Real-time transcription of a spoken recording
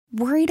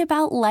Worried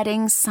about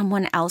letting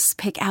someone else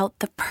pick out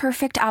the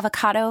perfect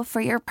avocado for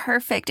your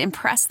perfect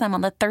impress them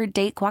on the third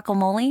date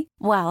guacamole?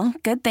 Well,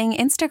 good thing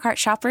Instacart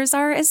shoppers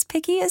are as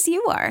picky as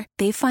you are.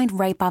 They find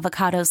ripe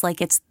avocados like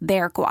it's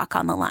their guac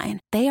on the line.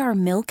 They are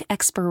milk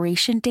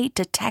expiration date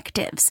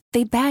detectives.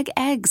 They bag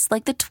eggs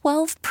like the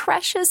 12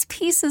 precious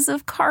pieces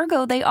of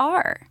cargo they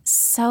are.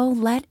 So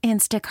let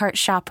Instacart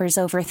shoppers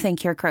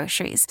overthink your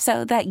groceries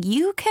so that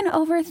you can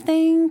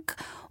overthink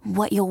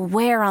what you'll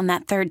wear on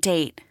that third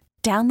date.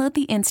 Download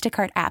the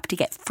Instacart app to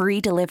get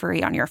free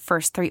delivery on your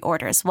first 3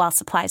 orders while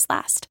supplies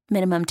last.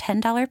 Minimum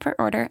 $10 per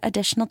order.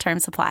 Additional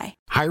terms apply.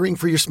 Hiring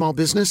for your small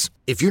business?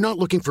 If you're not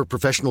looking for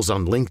professionals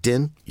on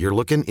LinkedIn, you're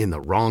looking in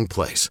the wrong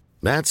place.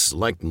 That's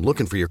like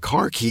looking for your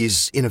car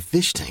keys in a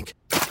fish tank.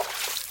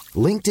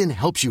 LinkedIn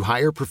helps you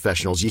hire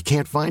professionals you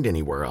can't find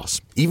anywhere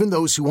else, even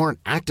those who aren't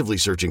actively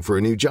searching for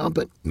a new job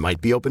but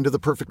might be open to the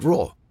perfect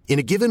role. In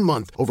a given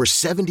month, over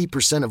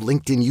 70% of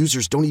LinkedIn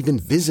users don't even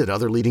visit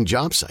other leading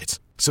job sites.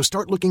 So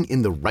start looking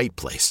in the right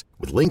place.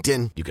 With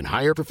LinkedIn, you can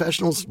hire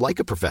professionals like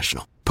a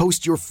professional.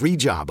 Post your free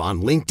job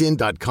on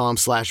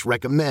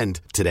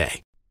linkedin.com/recommend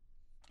today.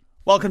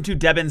 Welcome to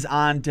Debbins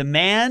On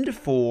Demand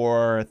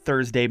for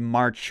Thursday,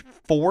 March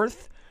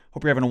 4th.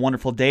 Hope you're having a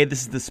wonderful day.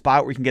 This is the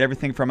spot where you can get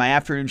everything from my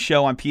afternoon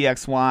show on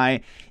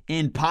PXY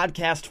in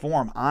podcast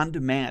form, on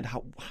demand.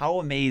 How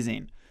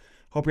amazing.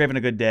 Hope you're having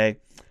a good day.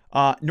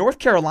 North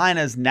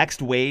Carolina's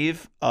next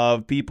wave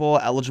of people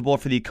eligible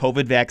for the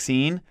COVID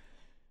vaccine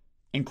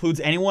includes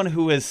anyone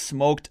who has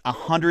smoked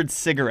 100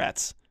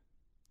 cigarettes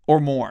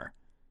or more,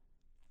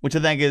 which I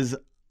think is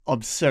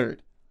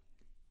absurd.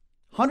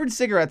 100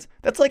 cigarettes,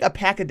 that's like a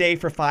pack a day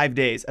for 5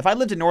 days. If I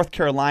lived in North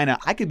Carolina,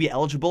 I could be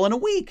eligible in a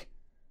week.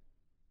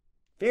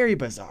 Very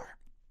bizarre.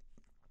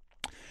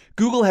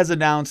 Google has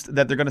announced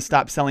that they're going to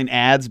stop selling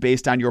ads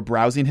based on your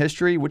browsing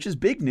history, which is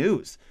big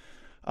news.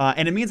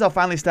 And it means I'll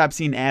finally stop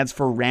seeing ads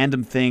for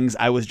random things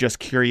I was just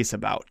curious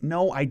about.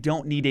 No, I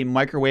don't need a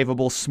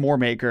microwavable s'more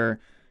maker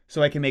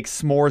so I can make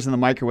s'mores in the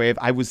microwave.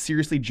 I was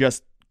seriously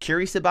just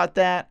curious about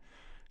that.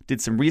 Did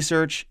some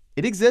research.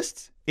 It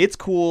exists. It's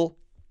cool.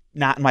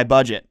 Not in my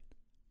budget.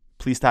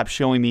 Please stop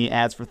showing me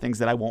ads for things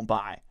that I won't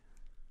buy.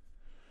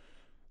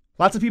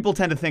 Lots of people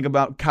tend to think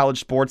about college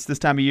sports this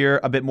time of year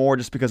a bit more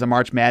just because of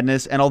March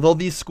Madness. And although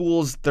these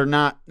schools, they're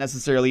not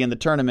necessarily in the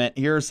tournament,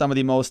 here are some of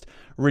the most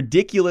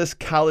ridiculous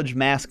college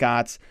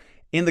mascots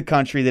in the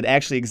country that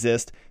actually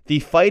exist. The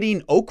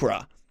Fighting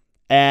Okra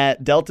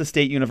at Delta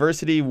State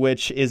University,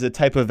 which is a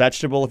type of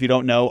vegetable, if you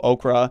don't know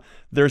okra.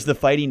 There's the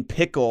Fighting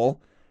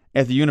Pickle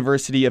at the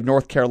University of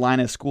North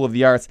Carolina School of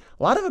the Arts.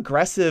 A lot of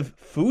aggressive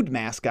food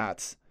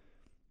mascots.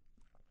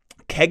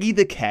 Keggy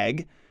the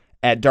Keg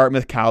at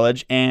Dartmouth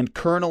College and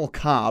Colonel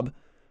Cobb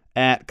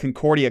at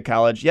Concordia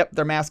College. Yep,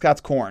 their mascot's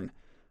corn.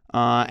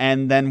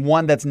 And then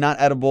one that's not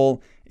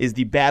edible is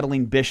the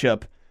Battling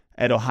Bishop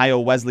at Ohio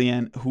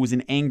Wesleyan, who's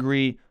an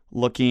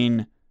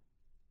angry-looking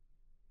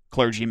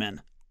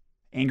clergyman.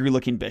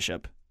 Angry-looking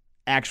bishop.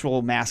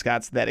 Actual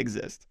mascots that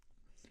exist.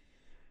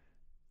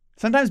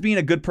 Sometimes being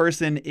a good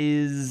person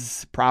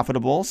is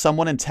profitable.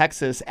 Someone in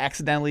Texas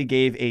accidentally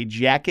gave a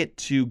jacket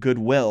to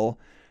Goodwill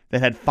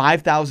that had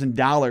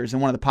 $5,000 in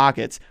one of the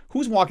pockets.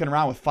 Who's walking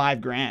around with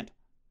 $5,000?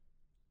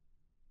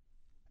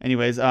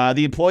 Anyways,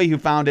 the employee who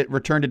found it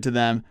returned it to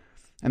them,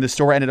 and the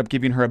store ended up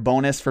giving her a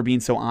bonus for being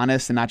so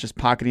honest and not just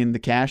pocketing the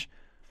cash.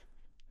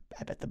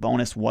 I bet the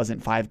bonus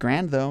wasn't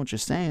 $5,000 though.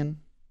 Just saying.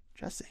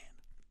 Just saying.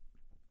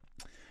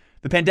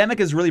 The pandemic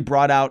has really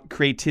brought out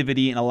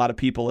creativity in a lot of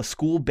people. A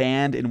school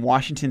band in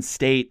Washington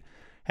State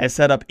has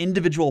set up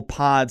individual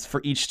pods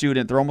for each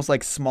student. They're almost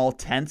like small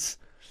tents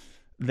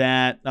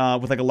that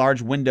with like a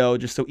large window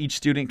just so each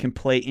student can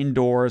play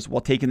indoors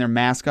while taking their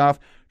mask off.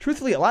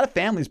 Truthfully, a lot of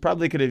families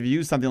probably could have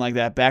used something like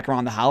that back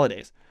around the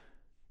holidays.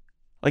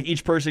 Like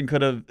each person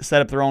could have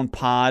set up their own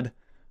pod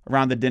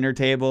around the dinner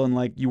table and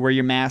like you wear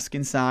your mask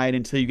inside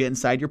until you get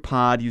inside your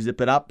pod, you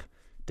zip it up,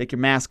 take your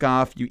mask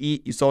off, you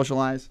eat, you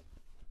socialize.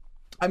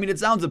 I mean, it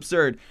sounds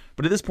absurd,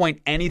 but at this point,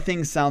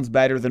 anything sounds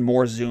better than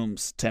more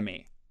Zooms to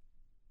me.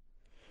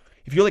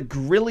 If you're like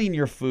grilling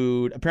your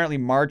food, apparently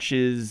March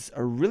is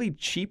a really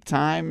cheap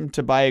time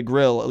to buy a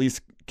grill, at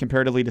least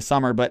comparatively to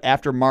summer. But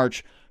after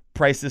March,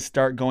 prices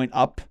start going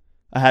up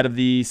ahead of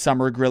the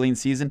summer grilling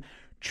season.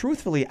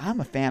 Truthfully,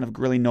 I'm a fan of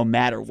grilling no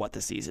matter what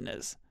the season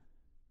is.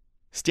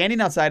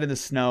 Standing outside in the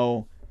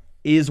snow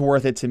is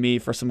worth it to me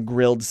for some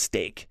grilled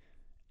steak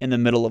in the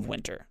middle of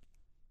winter.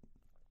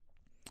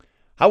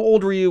 How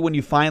old were you when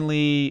you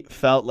finally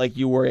felt like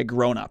you were a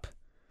grown-up?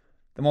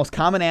 The most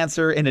common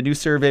answer in a new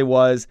survey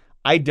was,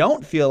 I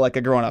don't feel like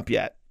a grown-up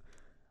yet.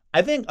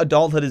 I think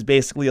adulthood is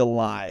basically a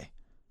lie.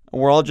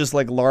 We're all just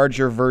like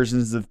larger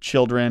versions of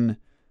children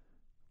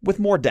with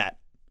more debt.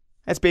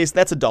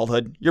 That's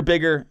adulthood. You're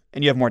bigger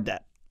and you have more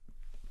debt.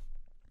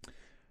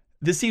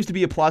 This seems to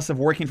be a plus of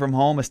working from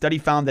home. A study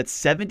found that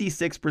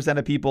 76%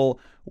 of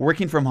people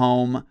working from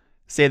home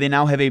say they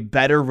now have a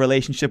better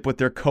relationship with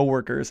their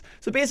coworkers.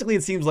 So basically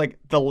it seems like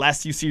the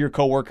less you see your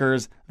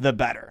coworkers, the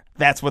better.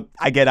 That's what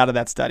I get out of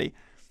that study.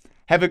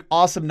 Have an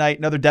awesome night.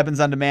 Another Debbins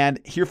On Demand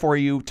here for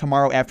you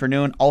tomorrow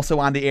afternoon. Also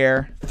on the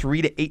air,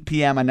 3 to 8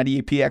 p.m. on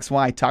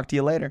 98PXY. Talk to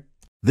you later.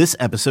 This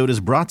episode is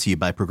brought to you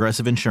by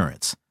Progressive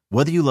Insurance.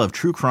 Whether you love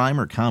true crime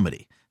or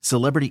comedy,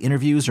 celebrity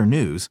interviews or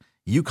news,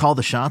 you call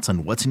the shots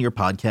on what's in your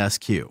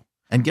podcast queue.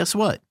 And guess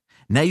what?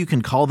 Now you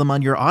can call them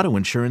on your auto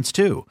insurance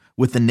too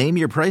with the Name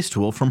Your Price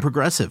tool from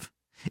Progressive.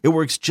 It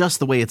works just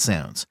the way it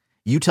sounds.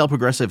 You tell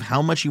Progressive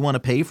how much you want to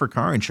pay for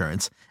car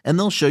insurance, and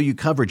they'll show you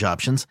coverage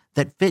options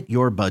that fit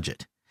your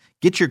budget.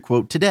 Get your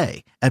quote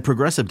today at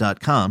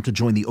Progressive.com to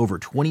join the over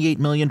 28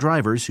 million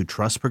drivers who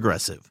trust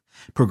Progressive.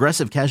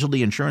 Progressive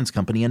Casualty Insurance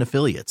Company and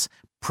Affiliates.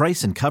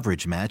 Price and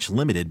coverage match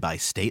limited by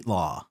state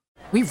law.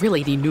 We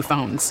really need new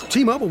phones.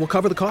 T-Mobile will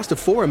cover the cost of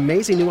 4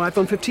 amazing new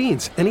iPhone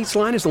 15s, and each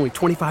line is only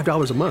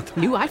 $25 a month.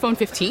 New iPhone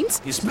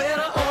 15s? It's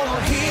better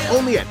over here.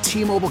 Only at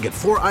T-Mobile, get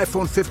 4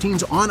 iPhone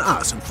 15s on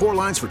us and 4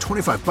 lines for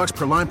 $25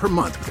 per line per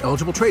month with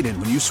eligible trade-in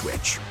when you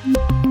switch.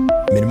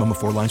 Minimum of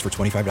 4 lines for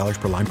 $25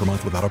 per line per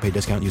month with autopay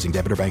discount using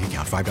debit or bank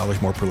account.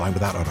 $5 more per line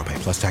without autopay,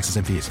 plus taxes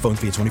and fees. Phone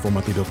fee at 24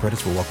 monthly bill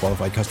credits for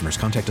well-qualified customers.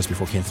 Contact us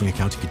before canceling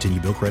account to continue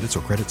bill credits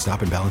or credit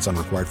stop and balance on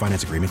required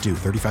finance agreement due.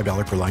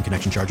 $35 per line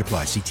connection charge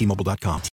applies. See T-Mobile.com.